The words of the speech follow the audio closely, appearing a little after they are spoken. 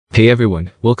Hey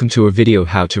everyone, welcome to our video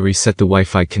how to reset the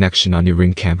Wi-Fi connection on your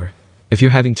Ring camera. If you're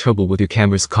having trouble with your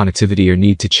camera's connectivity or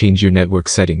need to change your network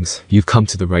settings, you've come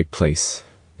to the right place.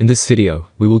 In this video,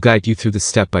 we will guide you through the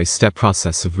step-by-step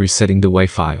process of resetting the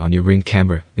Wi-Fi on your Ring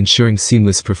camera, ensuring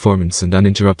seamless performance and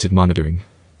uninterrupted monitoring.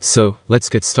 So, let's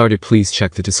get started. Please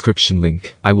check the description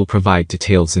link. I will provide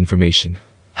details information.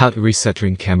 How to reset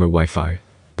Ring camera Wi-Fi.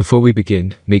 Before we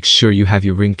begin, make sure you have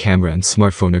your Ring camera and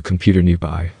smartphone or computer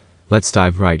nearby. Let's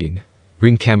dive right in.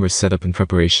 Ring camera setup and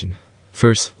preparation.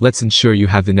 First, let's ensure you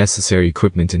have the necessary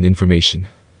equipment and information.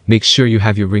 Make sure you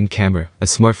have your Ring camera, a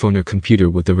smartphone or computer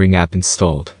with the Ring app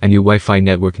installed, and your Wi-Fi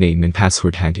network name and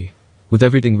password handy. With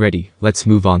everything ready, let's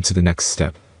move on to the next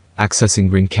step.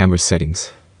 Accessing Ring camera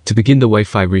settings. To begin the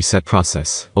Wi-Fi reset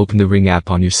process, open the Ring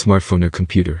app on your smartphone or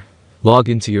computer. Log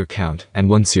into your account, and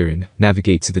once you're in,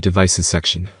 navigate to the Devices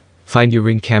section. Find your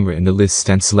Ring camera in the list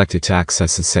and select it to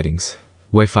access the settings.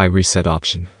 Wi-Fi reset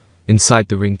option. Inside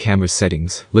the Ring camera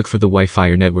settings, look for the Wi-Fi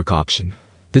or network option.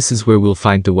 This is where we'll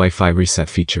find the Wi-Fi reset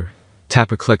feature.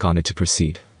 Tap or click on it to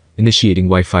proceed. Initiating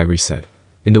Wi-Fi reset.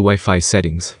 In the Wi-Fi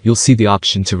settings, you'll see the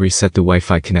option to reset the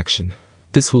Wi-Fi connection.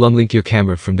 This will unlink your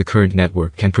camera from the current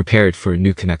network and prepare it for a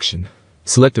new connection.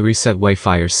 Select the Reset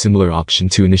Wi-Fi or similar option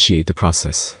to initiate the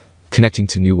process. Connecting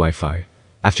to new Wi-Fi.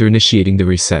 After initiating the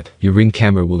reset, your Ring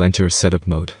camera will enter a setup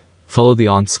mode. Follow the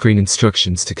on-screen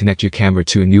instructions to connect your camera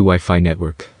to a new Wi-Fi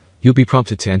network. You'll be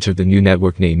prompted to enter the new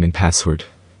network name and password.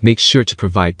 Make sure to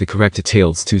provide the correct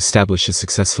details to establish a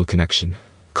successful connection.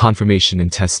 Confirmation and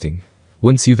testing.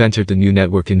 Once you've entered the new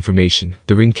network information,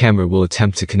 the Ring camera will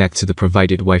attempt to connect to the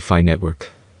provided Wi-Fi network.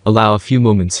 Allow a few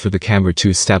moments for the camera to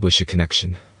establish a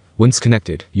connection. Once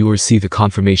connected, you will receive a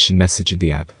confirmation message in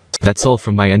the app. That's all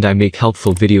from my end. I make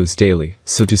helpful videos daily,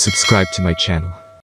 so do subscribe to my channel.